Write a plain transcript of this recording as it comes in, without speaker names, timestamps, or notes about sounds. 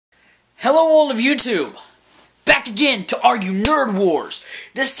Hello all of YouTube! Back again to argue Nerd Wars.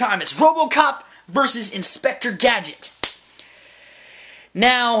 This time it's Robocop versus Inspector Gadget.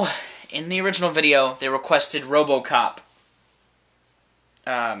 Now, in the original video, they requested Robocop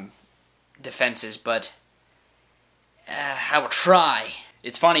defenses, but I will try.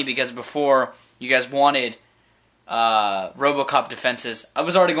 It's funny because before you guys wanted Robocop defenses, I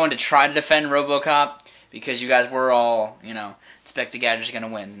was already going to try to defend Robocop because you guys were all, Inspector Gadget's going to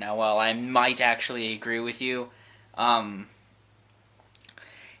win. Now, while I might actually agree with you,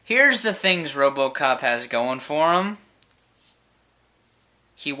 here's the things Robocop has going for him.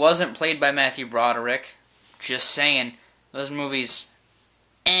 He wasn't played by Matthew Broderick. Just saying. Those movies,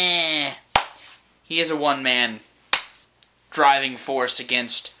 He is a one-man driving force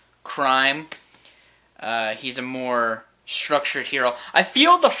against crime. He's a more structured hero. I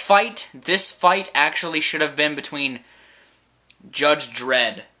feel this fight actually should have been between Judge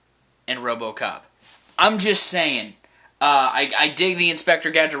Dredd and Robocop. I'm just saying. I dig the Inspector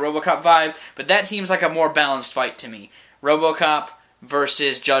Gadget Robocop vibe, but that seems like a more balanced fight to me. Robocop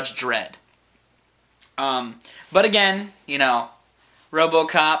versus Judge Dredd. But again,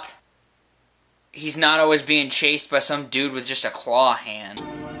 Robocop, he's not always being chased by some dude with just a claw hand.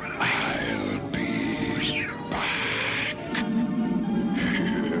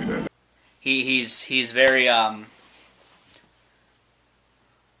 He's very,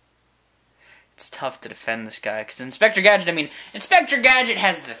 it's tough to defend this guy, because Inspector Gadget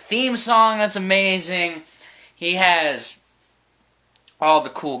has the theme song that's amazing. He has all the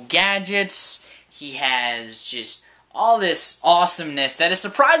cool gadgets. He has just all this awesomeness that is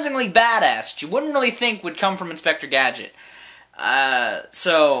surprisingly badass, that you wouldn't really think would come from Inspector Gadget.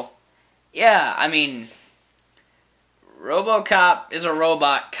 So, yeah, Robocop is a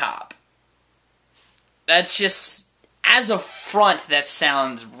robot cop. That's just, as a front, that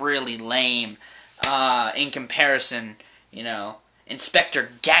sounds really lame in comparison, Inspector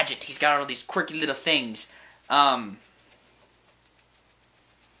Gadget, he's got all these quirky little things.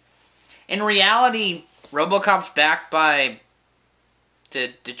 In reality, Robocop's backed by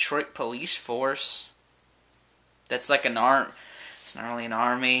the Detroit Police Force. That's like it's not really an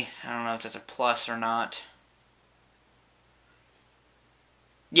army. I don't know if that's a plus or not.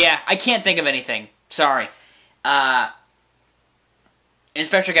 Yeah, I can't think of anything. Sorry.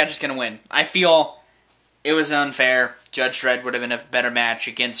 Inspector Gadget's gonna win. I feel it was unfair. Judge Dredd would have been a better match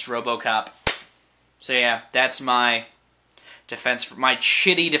against Robocop. So yeah, that's my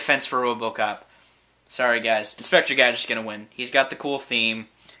shitty defense for Robocop. Sorry guys. Inspector Gadget's gonna win. He's got the cool theme.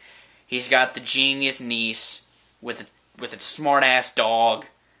 He's got the genius niece with its smart-ass dog.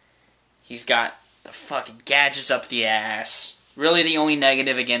 He's got the fucking gadgets up the ass. Really, the only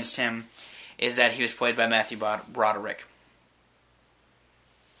negative against him is that he was played by Matthew Broderick.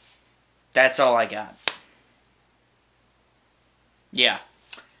 That's all I got. Yeah.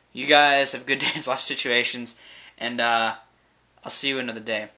 You guys have good days, life situations, and I'll see you another day.